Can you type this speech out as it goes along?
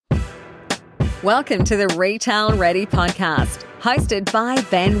Welcome to the Retail Ready podcast, hosted by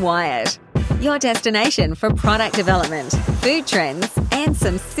Ben Wyatt, your destination for product development, food trends, and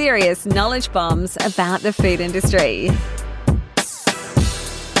some serious knowledge bombs about the food industry.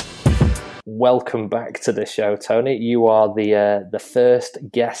 Welcome back to the show, Tony. You are the first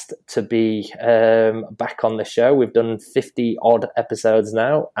guest to be back on the show. We've done 50 odd episodes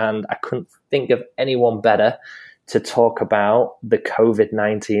now, and I couldn't think of anyone better to talk about the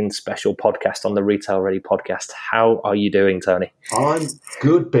COVID-19 special podcast on the Retail Ready podcast. How are you doing, Tony? I'm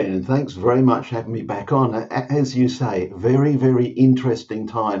good, Ben. Thanks very much for having me back on. As you say, very, very interesting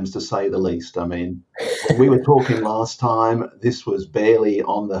times, to say the least. I mean, we were talking last time, this was barely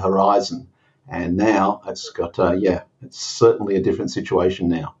on the horizon. And now it's got, it's certainly a different situation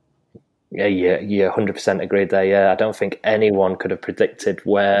now. Yeah, 100% agreed there. Yeah, I don't think anyone could have predicted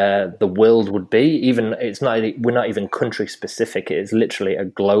where the world would be. Even we're not even country specific. It is literally a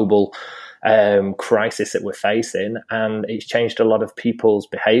global crisis that we're facing, and it's changed a lot of people's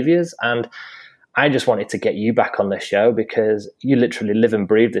behaviours. And I just wanted to get you back on the show because you literally live and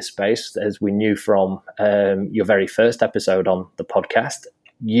breathe this space, as we knew from your very first episode on the podcast.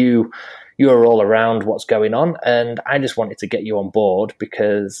 You are all around what's going on, and I just wanted to get you on board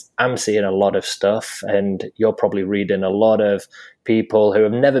because I'm seeing a lot of stuff, and you're probably reading a lot of people who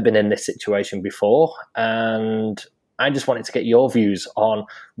have never been in this situation before, and I just wanted to get your views on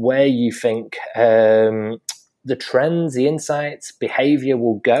where you think the trends, the insights, behavior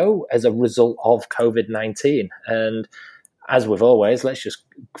will go as a result of COVID-19. And as with always, let's just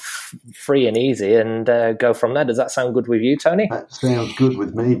free and easy and go from there. Does that sound good with you, Tony? That sounds good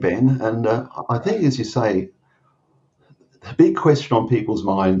with me, Ben. And I think, as you say, the big question on people's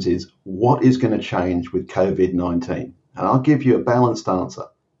minds is what is going to change with COVID-19? And I'll give you a balanced answer.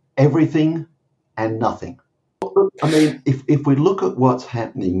 Everything and nothing. I mean, if we look at what's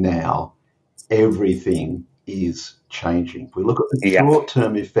happening now, everything is changing. If we look at the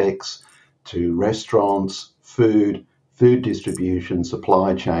short-term effects to restaurants, food distribution,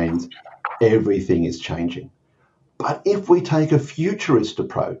 supply chains, everything is changing. But if we take a futurist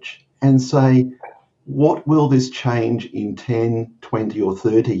approach and say, what will this change in 10, 20 or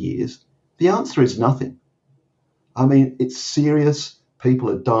 30 years? The answer is nothing. I mean, it's serious. People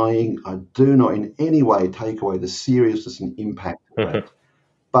are dying. I do not in any way take away the seriousness and impact of that.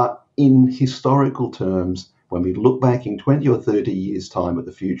 But in historical terms, when we look back in 20 or 30 years' time at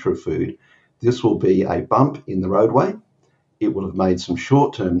the future of food, this will be a bump in the roadway. It will have made some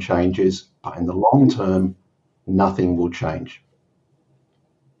short-term changes, but in the long term, nothing will change.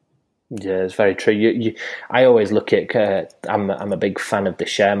 Yeah, it's very true. I always look at. I'm a big fan of the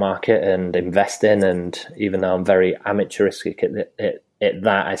share market and investing, and even though I'm very amateuristic at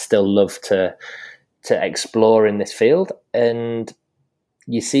that, I still love to explore in this field. And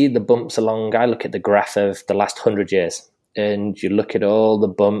you see the bumps along. I look at the graph of the last 100 years, and you look at all the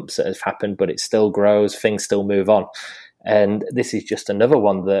bumps that have happened, but it still grows. Things still move on. And this is just another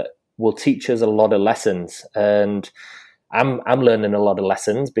one that will teach us a lot of lessons. And I'm learning a lot of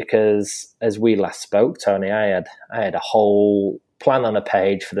lessons because, as we last spoke, Tony, I had a whole plan on a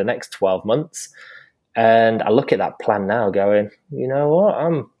page for the next 12 months. And I look at that plan now going, you know what,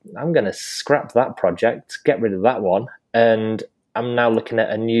 I'm going to scrap that project, get rid of that one. And I'm now looking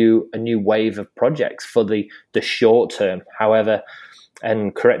at a new wave of projects for the short term. However,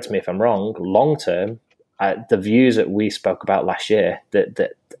 and correct me if I'm wrong, long term, the views that we spoke about last year, that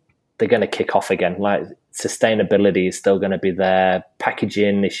they're going to kick off again. Like sustainability is still going to be there,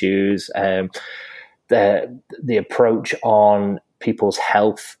 packaging issues, the approach on people's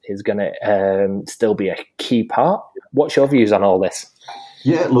health is going to still be a key part. What's your views on all this?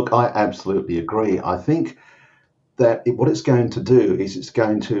 Yeah, look, I absolutely agree. I think that what it's going to do is it's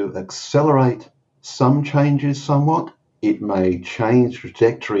going to accelerate some changes somewhat. It may change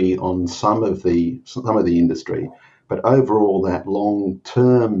trajectory on some of the industry, but overall that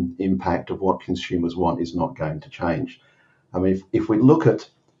long-term impact of what consumers want is not going to change. I mean, if we look at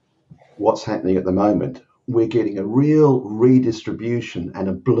what's happening at the moment, we're getting a real redistribution and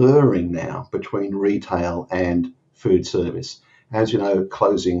a blurring now between retail and food service. As you know,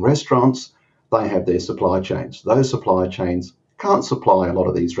 closing restaurants, they have their supply chains. Those supply chains can't supply a lot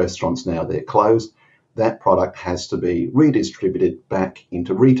of these restaurants now. They're closed. That product has to be redistributed back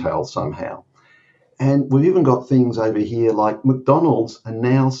into retail somehow. And we've even got things over here like McDonald's are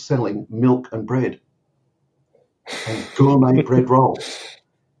now selling milk and bread and gourmet bread rolls.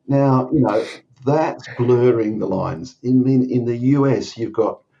 Now, you know, that's blurring the lines. In the US, you've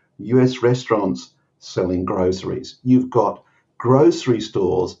got US restaurants selling groceries. You've got grocery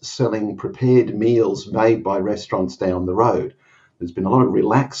stores selling prepared meals made by restaurants down the road. There's been a lot of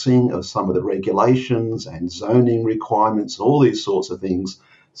relaxing of some of the regulations and zoning requirements, all these sorts of things,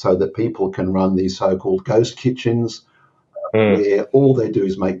 so that people can run these so-called ghost kitchens where all they do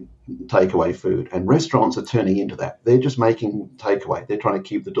is make takeaway food. And restaurants are turning into that. They're just making takeaway. They're trying to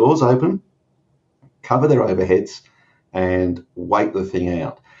keep the doors open, cover their overheads, and wait the thing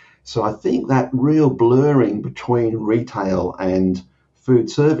out. So I think that real blurring between retail and food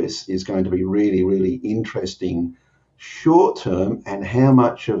service is going to be really, really interesting short term, and how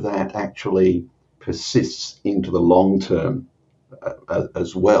much of that actually persists into the long term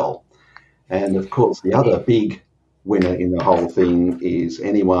as well. And of course, the other big winner in the whole thing is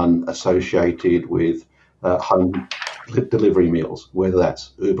anyone associated with home delivery meals, whether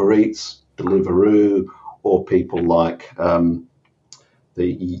that's Uber Eats, Deliveroo, or people like the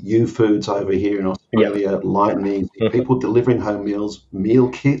U-Foods over here in Australia, Lightning, people delivering home meals, meal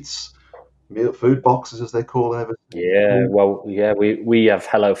kits, food boxes as they call them. Yeah, well, yeah, we have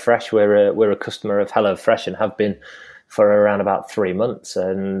HelloFresh. We're a customer of HelloFresh and have been for around about 3 months,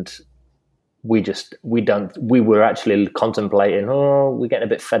 and we were actually contemplating, we're getting a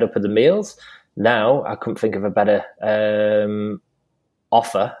bit fed up of the meals. Now I couldn't think of a better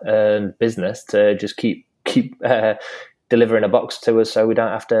offer and business to just keep delivering a box to us, so we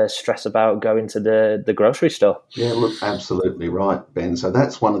don't have to stress about going to the grocery store. Yeah, look, absolutely right, Ben. So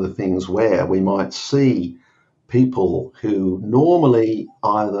that's one of the things where we might see people who normally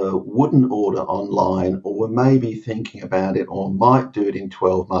either wouldn't order online or were maybe thinking about it or might do it in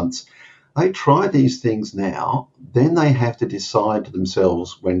 12 months. They try these things now, then they have to decide to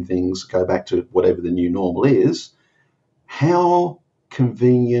themselves when things go back to whatever the new normal is, how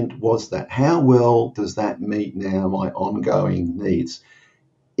convenient was that? How well does that meet now my ongoing needs?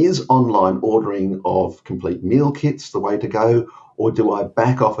 Is online ordering of complete meal kits the way to go, or do I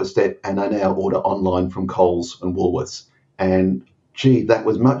back off a step and I now order online from Coles and Woolworths? And gee, that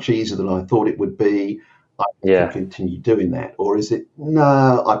was much easier than I thought it would be. I can continue doing that. Or is it,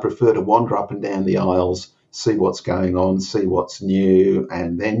 no, I prefer to wander up and down the aisles, see what's going on, see what's new,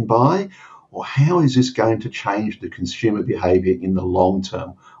 and then buy? Or how is this going to change the consumer behaviour in the long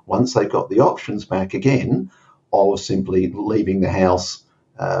term once they've got the options back again of simply leaving the house,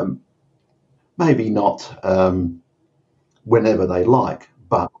 maybe not whenever they like,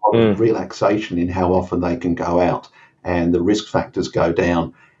 but relaxation in how often they can go out and the risk factors go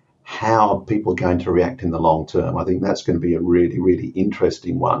down? How are people going to react in the long term? I think that's going to be a really, really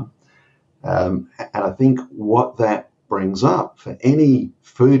interesting one. And I think what that brings up for any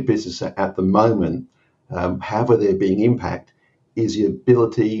food business at the moment, however they're being impacted, is the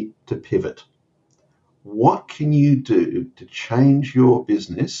ability to pivot. What can you do to change your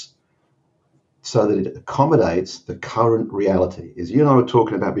business so that it accommodates the current reality? As you and I were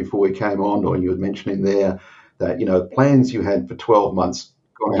talking about before we came on, or you were mentioning there that, plans you had for 12 months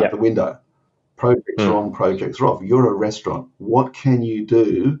gone out the window. Projects are on, projects are off. You're a restaurant. What can you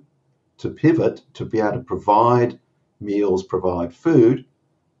do to pivot to be able to provide meals, provide food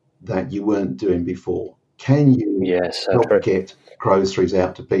that you weren't doing before? Can you help get groceries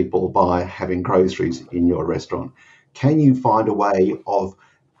out to people by having groceries in your restaurant? Can you find a way of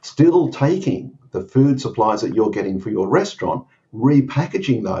still taking the food supplies that you're getting for your restaurant,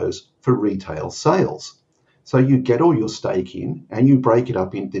 repackaging those for retail sales? So you get all your steak in and you break it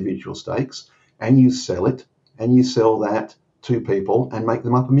up into individual steaks and you sell it, and you sell that to people and make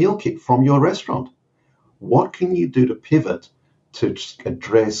them up a meal kit from your restaurant. What can you do to pivot to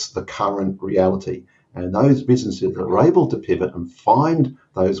address the current reality? And those businesses that are able to pivot and find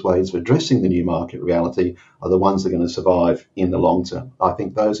those ways of addressing the new market reality are the ones that are going to survive in the long term. I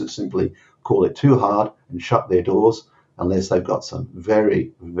think those that simply call it too hard and shut their doors, unless they've got some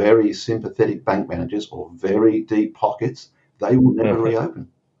very, very sympathetic bank managers or very deep pockets, they will never reopen.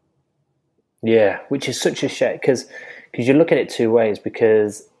 Yeah, which is such a shame, because you look at it two ways,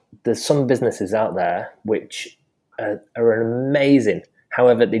 because there's some businesses out there which are amazing.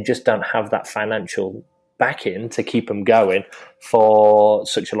 However, they just don't have that financial backing to keep them going for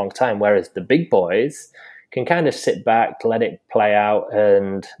such a long time. Whereas the big boys can kind of sit back, let it play out,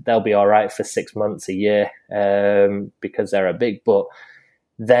 and they'll be all right for 6 months, a year, because they're a big, but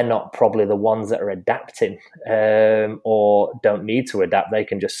they're not probably the ones that are adapting or don't need to adapt. They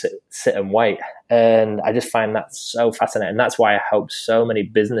can just sit and wait. And I just find that so fascinating. That's why I hope so many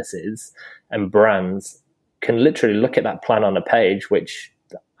businesses and brands can literally look at that plan on a page, which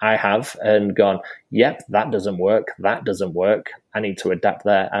I have, and gone, yep, that doesn't work. That doesn't work. I need to adapt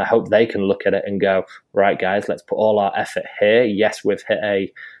there. And I hope they can look at it and go, right, guys, let's put all our effort here. Yes, we've hit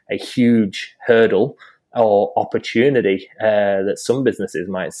a huge hurdle or opportunity that some businesses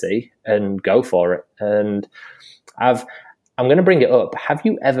might see, and go for it. And I'm I'm going to bring it up. Have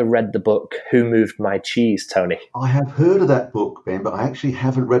you ever read the book Who Moved My Cheese, Tony? I have heard of that book, Ben, but I actually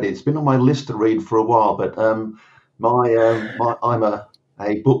haven't read it. It's been on my list to read for a while, but I'm a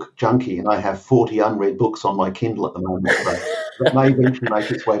book junkie, and I have 40 unread books on my Kindle at the moment, so that may eventually make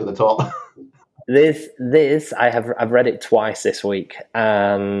its way to the top. I've read it twice this week,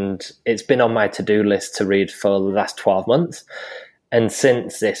 and it's been on my to-do list to read for the last 12 months. And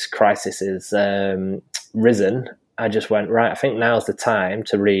since this crisis has risen, I just went, right, I think now's the time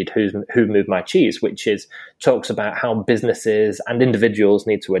to read Who Moved My Cheese, which talks about how businesses and individuals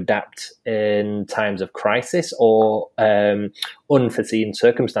need to adapt in times of crisis or unforeseen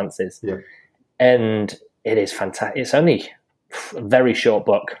circumstances. Yeah. And it is fantastic. It's only a very short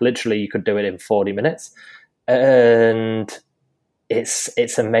book. Literally, you could do it in 40 minutes. And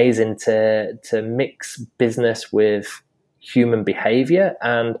it's amazing to mix business with human behavior.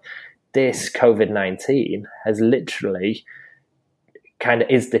 And this COVID-19 has literally kind of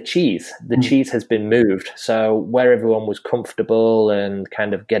is the cheese. The cheese has been moved. So where everyone was comfortable and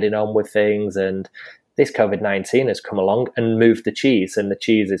kind of getting on with things, and this COVID-19 has come along and moved the cheese. And the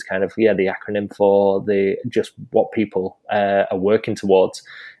cheese is kind of, the acronym for just what people are working towards.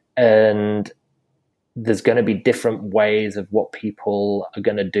 And there's going to be different ways of what people are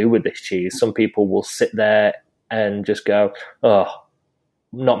going to do with this cheese. Some people will sit there and just go, oh,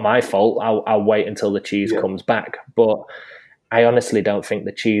 not my fault. I'll wait until the cheese comes back. But I honestly don't think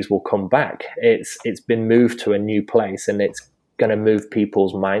the cheese will come back. It's been moved to a new place, and it's going to move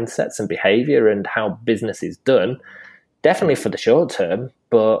people's mindsets and behavior and how business is done, definitely for the short term.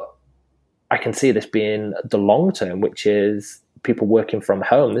 But I can see this being the long term, which is people working from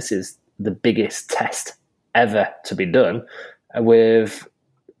home. This is the biggest test ever to be done with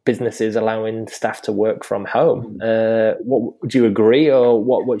businesses allowing staff to work from home. Do you agree, or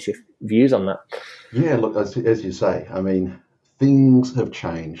what's your views on that? Yeah, look, as you say, I mean, things have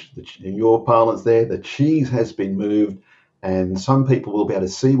changed. In your parlance there, the cheese has been moved, and some people will be able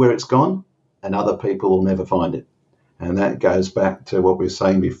to see where it's gone, and other people will never find it. And that goes back to what we were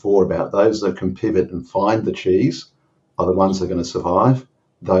saying before about those that can pivot and find the cheese are the ones that are going to survive.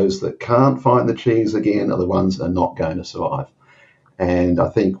 Those that can't find the cheese again are the ones that are not going to survive. And I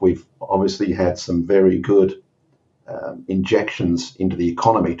think we've obviously had some very good injections into the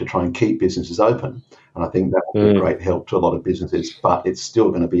economy to try and keep businesses open. And I think that will be a great help to a lot of businesses, but it's still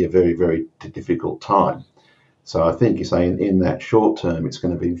going to be a very, very difficult time. So I think you're saying in that short term, it's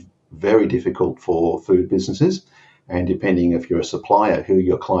going to be very difficult for food businesses. And depending if you're a supplier, who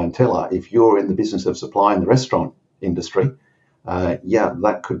your clientele are, if you're in the business of supplying the restaurant industry,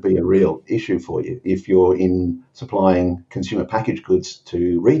 that could be a real issue for you. If you're in supplying consumer packaged goods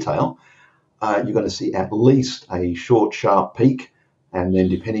to retail, you're going to see at least a short, sharp peak. And then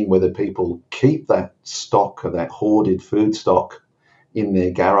depending whether people keep that stock or that hoarded food stock in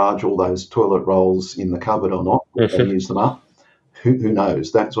their garage, all those toilet rolls in the cupboard or not, they use them up, who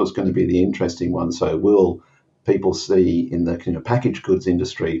knows? That's what's going to be the interesting one. So will people see in the packaged goods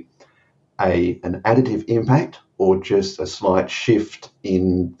industry an additive impact, or just a slight shift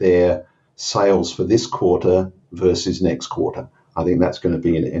in their sales for this quarter versus next quarter? I think that's going to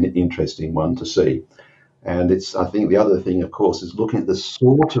be an interesting one to see. And I think the other thing, of course, is looking at the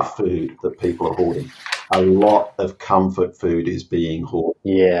sort of food that people are hoarding. A lot of comfort food is being hoarded.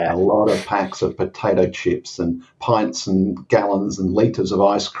 Yeah. A lot of packs of potato chips and pints and gallons and litres of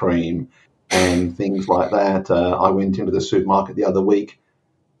ice cream and things like that. I went into the supermarket the other week,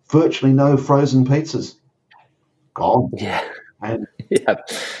 virtually no frozen pizzas. Gone. Yeah. And,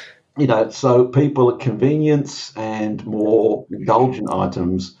 so people at convenience and more indulgent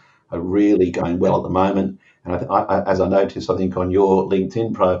items are really going well at the moment. And as I noticed, I think on your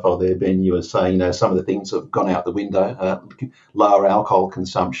LinkedIn profile there, Ben, you were saying, some of the things have gone out the window, lower alcohol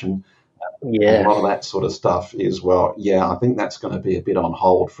consumption, a lot of that sort of stuff is, I think that's going to be a bit on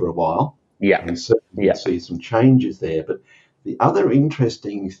hold for a while. Yeah. And certainly you'll see some changes there. But the other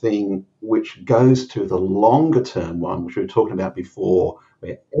interesting thing, which goes to the longer term one, which we were talking about before,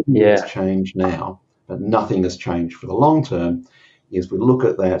 where everything has changed now, but nothing has changed for the long term, is we look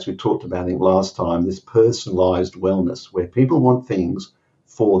at that, as we talked about, I think, last time, this personalised wellness, where people want things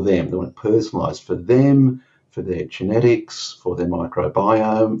for them. They want it personalised for them, for their genetics, for their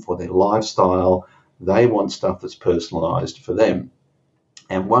microbiome, for their lifestyle. They want stuff that's personalised for them.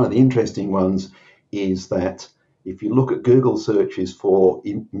 And one of the interesting ones is that if you look at Google searches for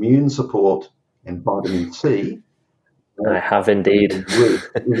immune support and vitamin C, I have indeed.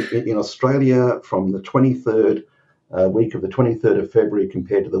 In Australia, from the 23rd week of the 23rd of February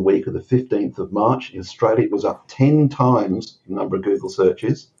compared to the week of the 15th of March, in Australia it was up 10 times the number of Google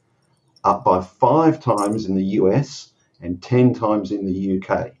searches, up by 5 times in the US, and 10 times in the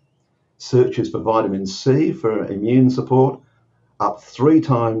UK. Searches for vitamin C for immune support up 3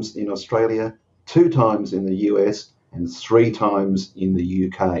 times in Australia, 2 times in the US, and 3 times in the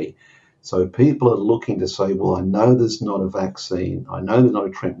UK. So people are looking to say, well, I know there's not a vaccine. I know there's not a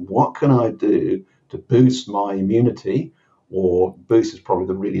trend. What can I do to boost my immunity? Or boost is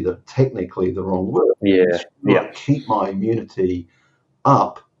probably technically the wrong word. Keep my immunity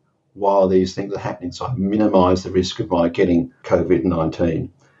up while these things are happening, so I minimise the risk of my getting COVID-19.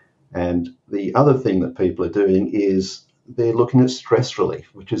 And the other thing that people are doing is they're looking at stress relief,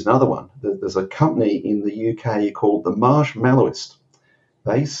 which is another one. There's a company in the UK called the Marshmallowist.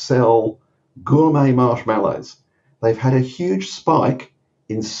 They sell gourmet marshmallows. They've had a huge spike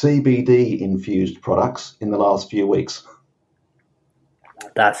in CBD-infused products in the last few weeks.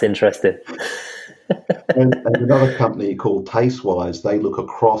 That's interesting. and another company called Tastewise, they look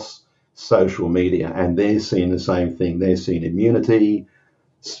across social media and they're seeing the same thing. They're seeing immunity,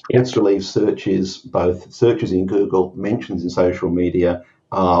 stress relief searches, both searches in Google, mentions in social media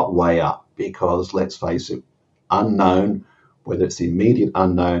are way up because, let's face it, unknown, whether it's the immediate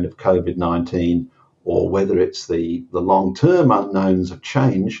unknown of COVID-19 or whether it's the long-term unknowns of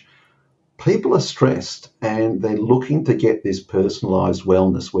change, people are stressed and they're looking to get this personalised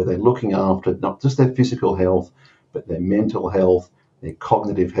wellness where they're looking after not just their physical health, but their mental health, their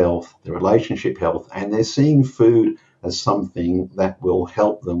cognitive health, their relationship health, and they're seeing food as something that will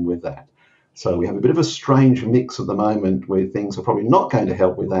help them with that. So we have a bit of a strange mix at the moment where things are probably not going to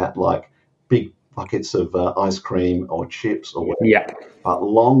help with that, like big buckets of ice cream or chips or whatever. Yeah. But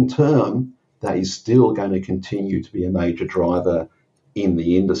long term, that is still going to continue to be a major driver in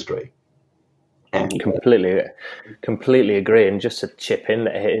the industry. And completely agree. And just to chip in,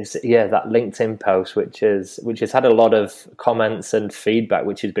 that LinkedIn post, which has had a lot of comments and feedback,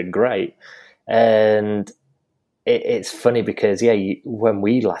 which has been great. And it's funny because when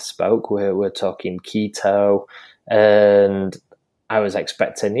we last spoke, we're talking keto, and I was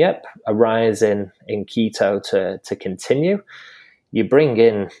expecting a rise in keto to continue. You bring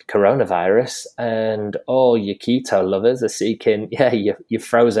in coronavirus and all your keto lovers are seeking, your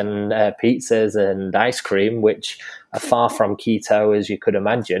frozen pizzas and ice cream, which are far from keto as you could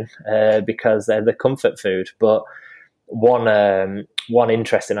imagine, because they're the comfort food. But one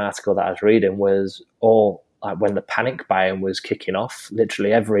interesting article that I was reading was when the panic buying was kicking off,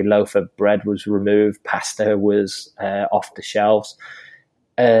 literally every loaf of bread was removed, pasta was off the shelves,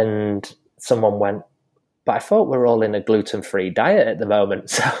 and someone went, but I thought we're all in a gluten-free diet at the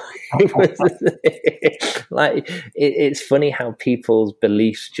moment. So it's funny how people's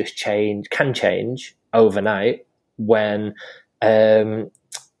beliefs just can change overnight when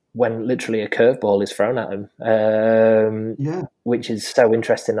literally a curveball is thrown at them. Which is so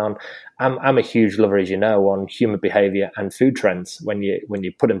interesting. I'm a huge lover, as you know, on human behavior and food trends. When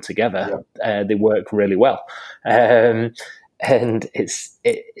you put them together, they work really well. And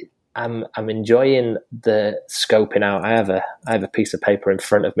I'm enjoying the scoping out. I have a piece of paper in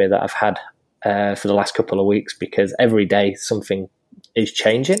front of me that I've had for the last couple of weeks, because every day something is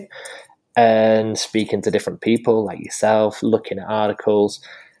changing, and speaking to different people like yourself, looking at articles,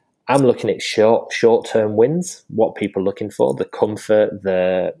 I'm looking at short-term wins, what people are looking for, the comfort,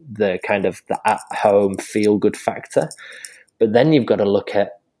 the kind of the at-home feel-good factor. But then you've got to look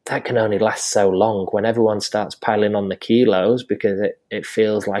at that can only last so long when everyone starts piling on the kilos, because it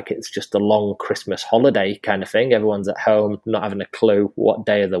feels like it's just a long Christmas holiday kind of thing. Everyone's at home, not having a clue what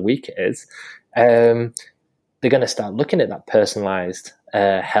day of the week it is. They're going to start looking at that personalized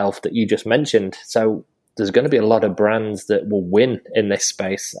health that you just mentioned. So there's going to be a lot of brands that will win in this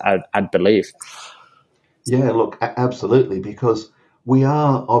space, I'd believe. Yeah, look, absolutely, because we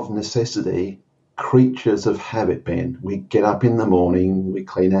are of necessity creatures of habit, Ben. We get up in the morning, we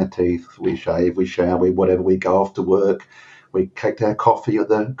clean our teeth, we shave, we shower, whatever, we go off to work, we take our coffee at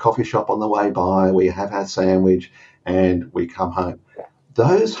the coffee shop on the way by, we have our sandwich, and we come home.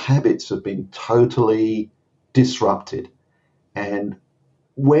 Those habits have been totally disrupted. And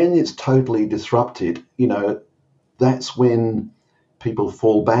when it's totally disrupted, that's when people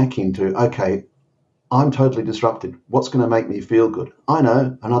fall back into, okay, I'm totally disrupted. What's going to make me feel good? I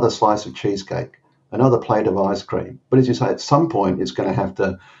know, another slice of cheesecake, another plate of ice cream. But as you say, at some point, it's going to have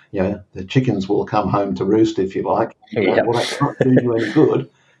to, the chickens will come home to roost, if you like. Well, that's not doing you any good.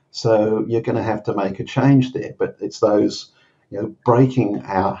 So you're going to have to make a change there. But it's those, breaking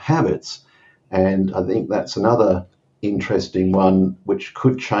our habits. And I think that's another interesting one, which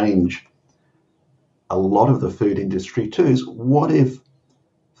could change a lot of the food industry too, is what if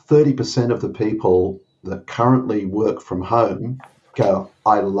 30% of the people that currently work from home go,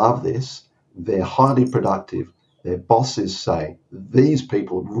 I love this, they're highly productive, their bosses say, these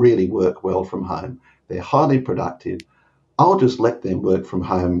people really work well from home, they're highly productive, I'll just let them work from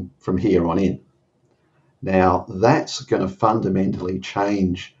home from here on in. Now, that's going to fundamentally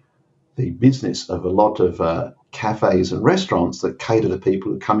change the business of a lot of cafes and restaurants that cater to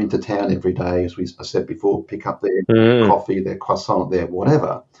people who come into town every day, as I said before, pick up their coffee, their croissant, their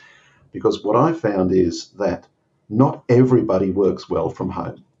whatever. Because what I found is that not everybody works well from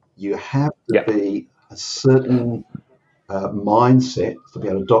home. You have to be a certain mindset, to be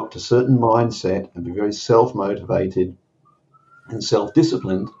able to adopt a certain mindset and be very self-motivated and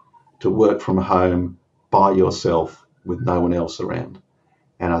self-disciplined to work from home by yourself with no one else around.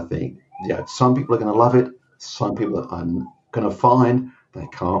 And I think, some people are going to love it. Some people are going to find they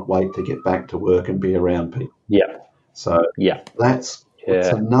can't wait to get back to work and be around people. Yeah. So that's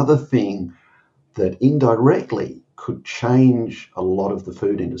another thing that indirectly could change a lot of the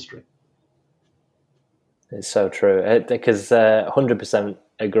food industry. It's so true, because 100%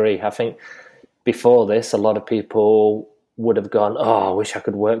 agree. I think before this, a lot of people would have gone, I wish I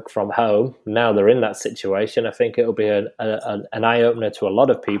could work from home. Now they're in that situation. I think it'll be an eye-opener to a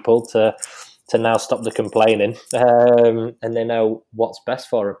lot of people to now stop the complaining, and they know what's best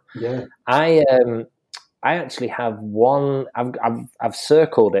for them. Yeah. I actually have one. I've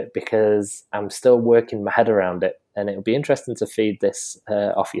circled it because I'm still working my head around it, and it'll be interesting to feed this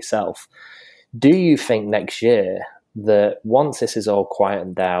off yourself. Do you think next year that once this is all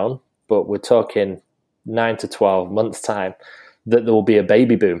quietened down, but we're talking 9 to 12 months' time, that there will be a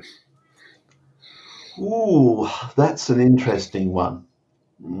baby boom? Ooh, that's an interesting one.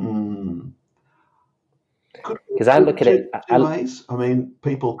 Because I look at it two ways. I mean,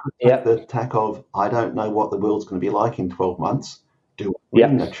 people could take the tack of, I don't know what the world's going to be like in 12 months. Do we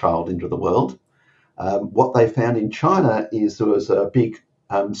bring a child into the world? What they found in China is there was a big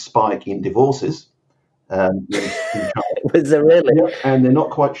spike in divorces. In China. Was there really? Yeah, and they're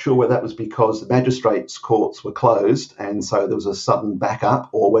not quite sure whether that was because the magistrates' courts were closed and so there was a sudden backup,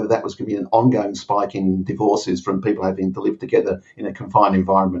 or whether that was going to be an ongoing spike in divorces from people having to live together in a confined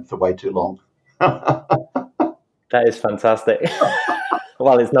environment for way too long. That is fantastic.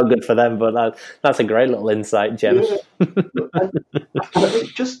 Well, it's not good for them, but that's a great little insight, Jem.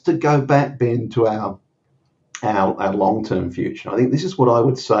 Just to go back, Ben, to our long-term future, I think this is what I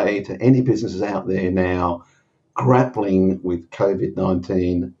would say to any businesses out there now grappling with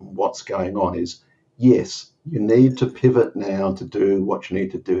COVID-19, what's going on is, yes, you need to pivot now to do what you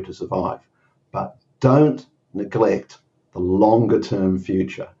need to do to survive, but don't neglect the longer-term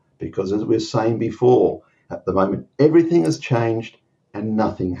future, because as we were saying before, at the moment, everything has changed and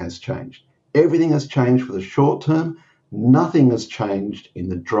nothing has changed. Everything has changed for the short term. Nothing has changed in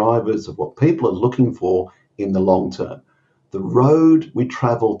the drivers of what people are looking for in the long term. The road we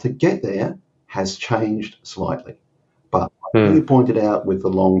travel to get there has changed slightly. But like you pointed out with the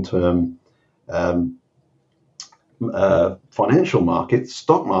long-term financial markets,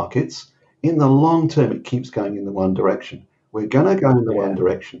 stock markets, in the long term, it keeps going in the one direction. We're going to go in the one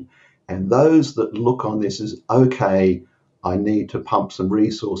direction. And those that look on this as, okay, I need to pump some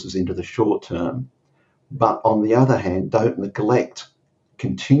resources into the short term, but on the other hand, don't neglect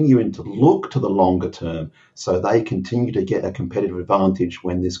continuing to look to the longer term so they continue to get a competitive advantage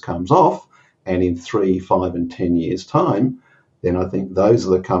when this comes off, and in 3, 5 and 10 years' time, then I think those are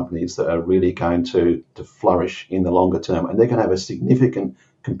the companies that are really going to flourish in the longer term, and they're going to have a significant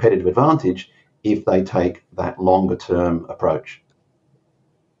competitive advantage if they take that longer term approach.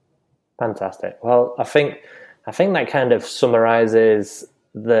 Fantastic. Well, I think that kind of summarizes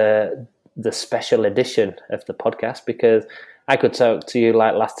the special edition of the podcast, because I could talk to you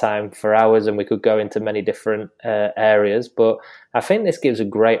like last time for hours and we could go into many different areas, but I think this gives a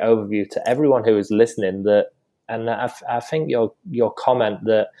great overview to everyone who is listening, and I think your comment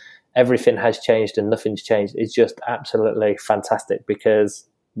that everything has changed and nothing's changed is just absolutely fantastic, because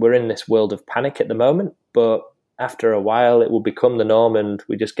we're in this world of panic at the moment, but after a while it will become the norm and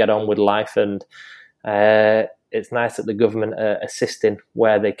we just get on with life. And it's nice that the government are assisting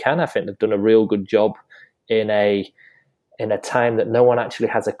where they can. I think they've done a real good job in a time that no one actually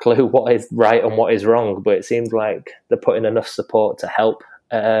has a clue what is right and what is wrong, but it seems like they're putting enough support to help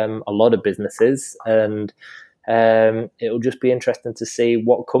a lot of businesses, and it'll just be interesting to see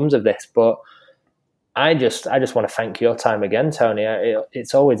what comes of this. But I just want to thank your time again, Tony.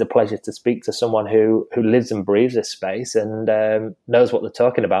 It's always a pleasure to speak to someone who lives and breathes this space and knows what they're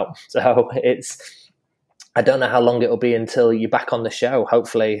talking about. So I don't know how long it'll be until you're back on the show,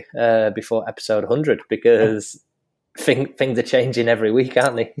 hopefully before episode 100, because things are changing every week,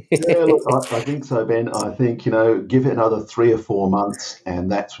 aren't they? Yeah, look, I think so, Ben. I think, give it another 3 or 4 months, and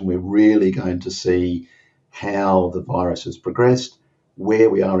that's when we're really going to see how the virus has progressed, where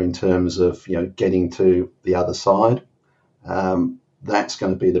we are in terms of getting to the other side. That's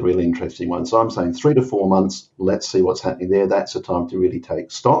going to be the really interesting one. So I'm saying 3 to 4 months. Let's see what's happening there. That's the time to really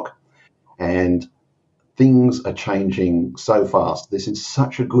take stock. And things are changing so fast. This is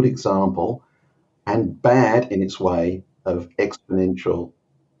such a good example, and bad in its way, of exponential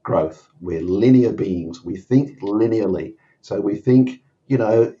growth. We're linear beings. We think linearly. So we think,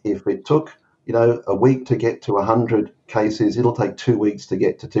 if it took, a week to get to 100 cases, it'll take 2 weeks to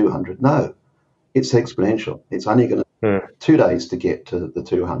get to 200. No, it's exponential. It's only going to 2 days to get to the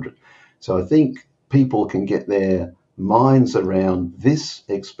 200. So I think people can get their minds around this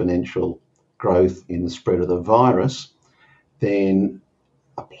exponential growth in the spread of the virus, then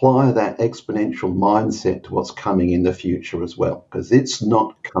apply that exponential mindset to what's coming in the future as well, because it's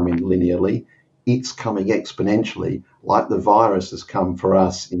not coming linearly, it's coming exponentially. Like the virus has come for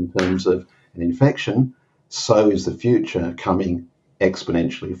us in terms of an infection, so is the future coming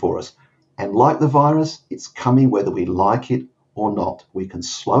exponentially for us. And like the virus, it's coming whether we like it or not. We can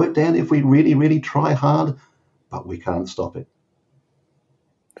slow it down if we really, really try hard, but we can't stop it.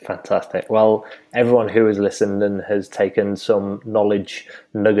 Fantastic. Well, everyone who has listened and has taken some knowledge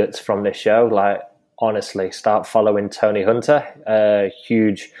nuggets from this show, honestly, start following Tony Hunter.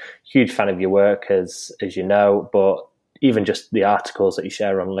 Huge fan of your work, as you know, but even just the articles that you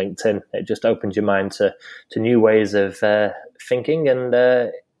share on LinkedIn, it just opens your mind to new ways of thinking.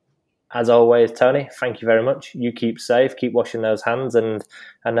 And as always, Tony, thank you very much. You keep safe, keep washing those hands, and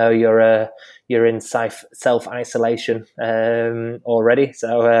I know you're in self-isolation already,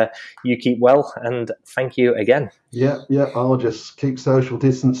 so you keep well, and thank you again. Yeah, I'll just keep social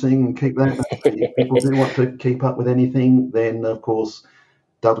distancing and keep that. If people do want to keep up with anything, then of course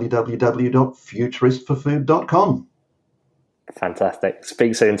www.futuristforfood.com. Fantastic.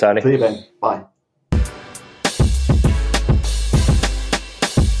 Speak soon, Tony. See you then. Bye.